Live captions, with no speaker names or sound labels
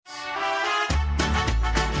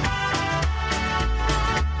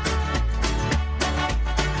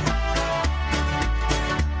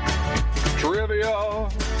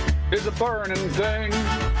a burning thing,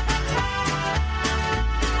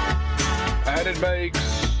 and it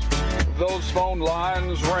makes those phone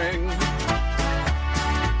lines ring.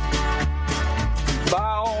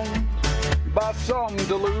 Bound by some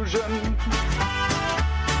delusion,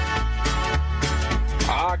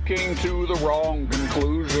 I came to the wrong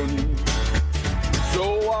conclusion.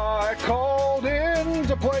 So I called in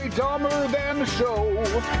to play Dumber Than the Show,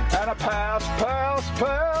 and I passed,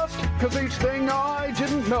 cause each thing I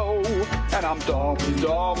didn't know. And I'm dumber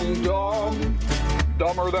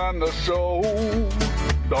than the show,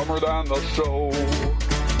 dumber than the show.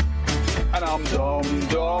 And I'm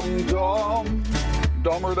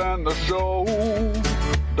dumber than the show,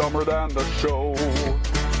 dumber than the show,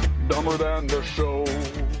 dumber than the show.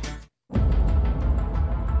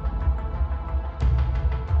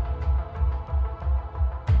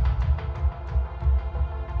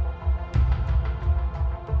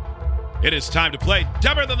 It is time to play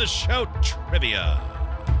Dumber Than the Show trivia.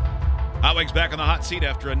 Hot Wings back on the hot seat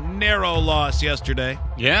after a narrow loss yesterday.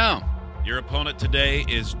 Yeah. Your opponent today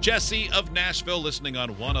is Jesse of Nashville, listening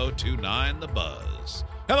on 102.9 The Buzz.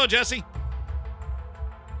 Hello, Jesse.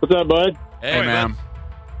 What's up, bud? Hey, man.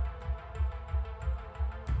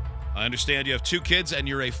 I understand you have 2 kids and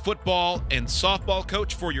you're a football and softball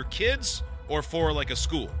coach for your kids or for like a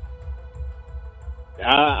school?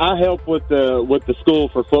 I help with the school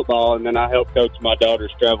for football, and then I help coach my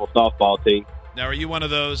daughter's travel softball team. Now, are you one of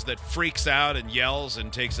those that freaks out and yells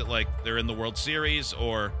and takes it like they're in the World Series,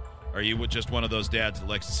 or are you just one of those dads that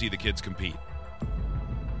likes to see the kids compete?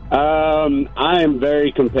 I am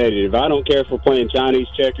very competitive. I don't care if we're playing Chinese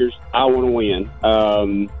checkers. I want to win.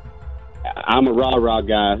 I'm a rah-rah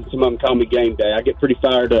guy. Some of them call me game day. I get pretty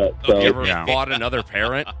fired up. So. Have you ever fought another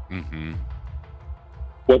parent? Mm-hmm.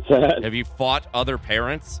 What's that? Have you fought other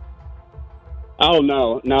parents? Oh,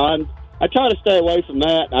 no. I try to stay away from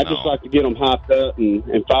that. I just like to get them hyped up and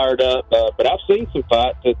fired up. But I've seen some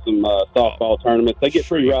fights at some softball tournaments. They get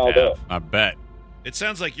pretty riled up. I bet. It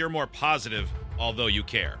sounds like you're more positive, although you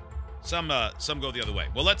care. Some go the other way.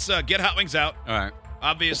 Well, let's get Hot Wings out. All right.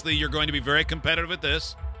 Obviously, you're going to be very competitive at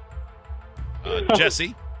this.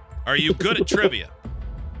 Jesse, are you good at trivia?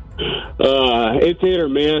 It's hit or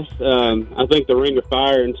miss. I think the Ring of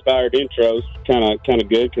Fire inspired intro's kind of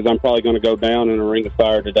good because I'm probably going to go down in a Ring of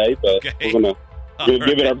Fire today, but we're going to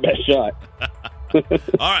give it our best shot.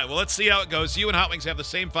 All right, well, let's see how it goes. You and Hot Wings have the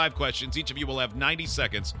same 5 questions. Each of you will have 90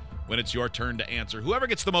 seconds when it's your turn to answer. Whoever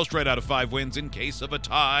gets the most right out of 5 wins. In case of a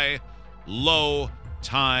tie, low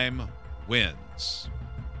time wins.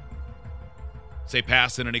 Say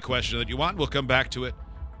pass in any question that you want. We'll come back to it.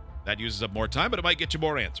 That uses up more time, but it might get you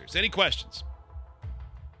more answers. Any questions?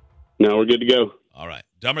 No, we're good to go. All right.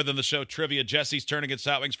 Dumber Than the Show trivia. Jesse's turn against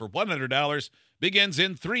Hot Wings for $100. Begins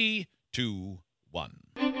in 3, 2, 1.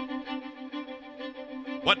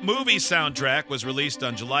 What movie soundtrack was released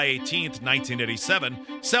on July 18th, 1987,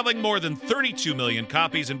 selling more than 32 million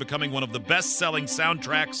copies and becoming one of the best-selling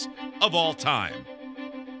soundtracks of all time?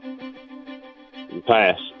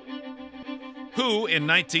 Pass. Who, in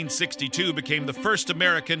 1962, became the first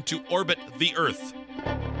American to orbit the Earth?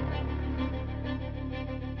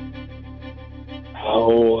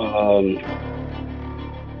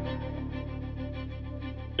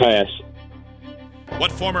 Pass.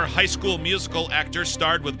 What former High School Musical actor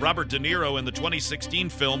starred with Robert De Niro in the 2016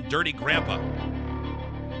 film Dirty Grandpa?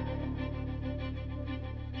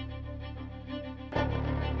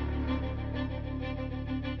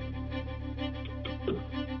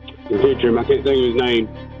 Picture him. I can't think of his name.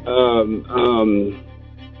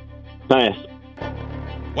 Pass.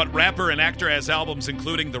 What rapper and actor has albums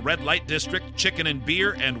including The Red Light District, Chicken and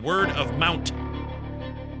Beer, and Word of Mount?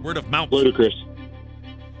 Word of Mount. Ludacris.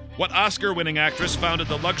 What Oscar-winning actress founded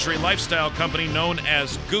the luxury lifestyle company known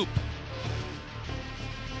as Goop?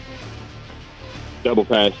 Double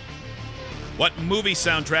pass. What movie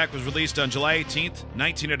soundtrack was released on July 18th,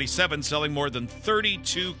 1987, selling more than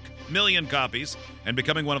 32 million copies and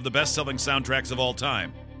becoming one of the best-selling soundtracks of all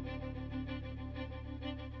time?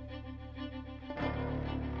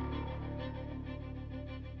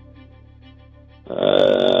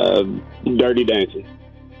 Dirty Dancing.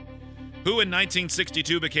 Who in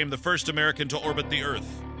 1962 became the first American to orbit the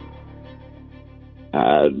Earth?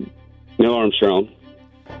 Neil Armstrong.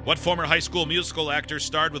 What former High School Musical actor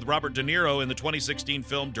starred with Robert De Niro in the 2016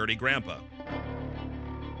 film Dirty Grandpa?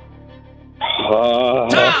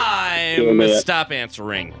 Time! Stop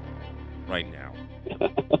answering right now.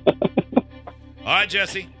 All right,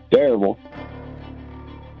 Jesse. Terrible.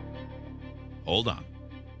 Hold on.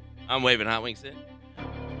 I'm waving Hot Wings in.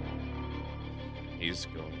 He's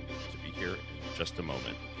going to be here in just a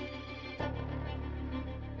moment.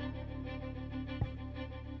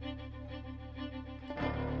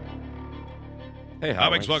 Hey,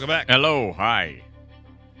 Hot Wings, welcome back. Hello. Hi.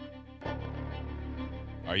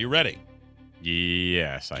 Are you ready?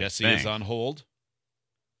 Yes, Jesse think. is on hold.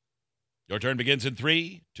 Your turn begins in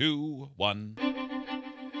 3, 2, 1.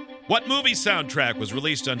 What movie soundtrack was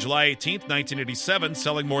released on July 18th, 1987,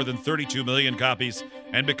 selling more than 32 million copies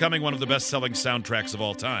and becoming one of the best-selling soundtracks of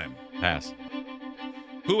all time? Pass.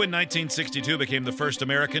 Who in 1962 became the first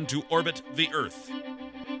American to orbit the Earth?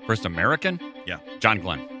 First American? Yeah. John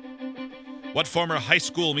Glenn. What former high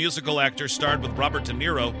school musical actor starred with Robert De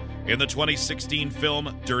Niro in the 2016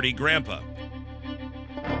 film Dirty Grandpa?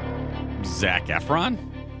 Zac Efron?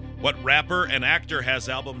 What rapper and actor has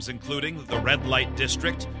albums including The Red Light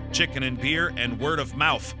District, Chicken and Beer, and Word of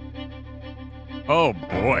Mouth? Oh,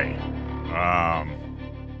 boy.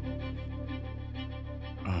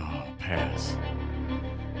 Pass.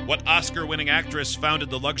 What Oscar-winning actress founded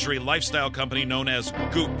the luxury lifestyle company known as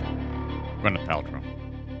Goop? Gwyneth Paltrow.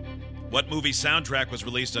 What movie soundtrack was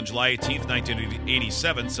released on July 18th,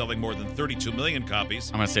 1987, selling more than 32 million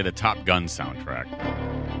copies? I'm going to say the Top Gun soundtrack.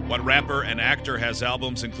 What rapper and actor has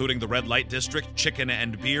albums including The Red Light District, Chicken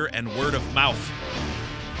and Beer, and Word of Mouth?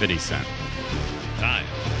 50 Cent. Time.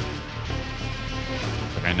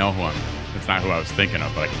 Like, I know it's not who I was thinking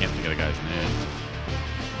of, but I can't think of the guy's name.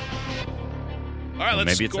 All right, let's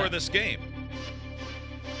maybe it's score that. this game.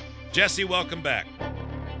 Jesse, welcome back.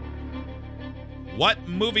 What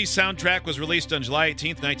movie soundtrack was released on July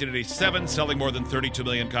 18th, 1987, selling more than 32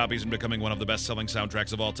 million copies and becoming one of the best-selling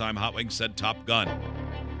soundtracks of all time? Hot Wings said Top Gun.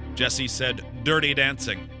 Jesse said Dirty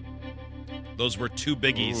Dancing. Those were two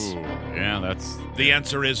biggies. Ooh, yeah, that's... The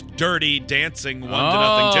answer is Dirty Dancing,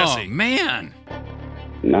 1-0 Jesse. Oh, man.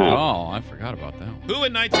 Nice. Oh, I forgot about that one. Who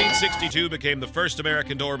in 1962 became the first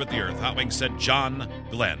American to orbit the Earth? Hot Wings said John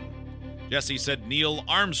Glenn. Jesse said Neil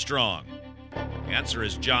Armstrong. The answer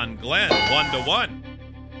is John Glenn, 1-1.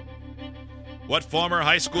 What former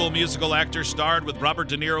high school musical actor starred with Robert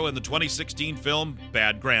De Niro in the 2016 film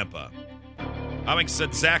Bad Grandpa? Hot Wings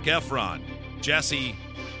said Zac Efron. Jesse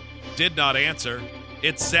did not answer.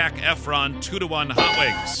 It's Zac Efron, 2-1 Hot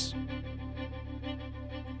Wings.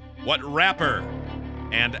 What rapper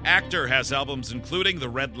and actor has albums including The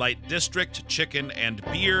Red Light District, Chicken and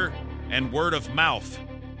Beer, and Word of Mouth?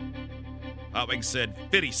 Hot Wings said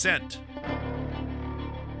 50 Cent.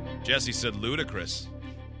 Jesse said Ludacris.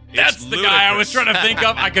 That's the guy I was trying to think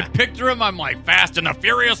of. I could picture him. I'm like, Fast and the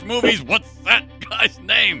Furious movies. What's that guy's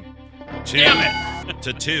name? Damn it.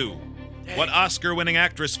 2-2. What Oscar-winning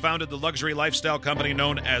actress founded the luxury lifestyle company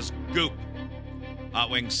known as Goop?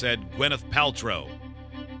 Hot Wings said Gwyneth Paltrow.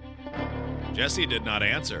 Jesse did not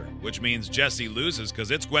answer, which means Jesse loses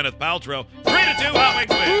because it's Gwyneth Paltrow. 3-2, Hot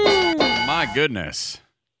Wings wins. My goodness.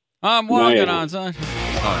 I'm walking Man. on, son.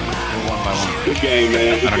 Oh, we're one by one. Good game,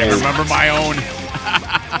 man. Good I don't game. even remember my own.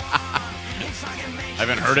 I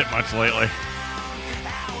haven't heard it much lately.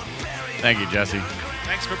 Thank you, Jesse.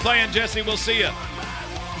 Thanks for playing, Jesse. We'll see you.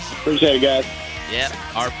 Appreciate it, guys. Yeah,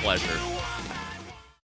 our pleasure.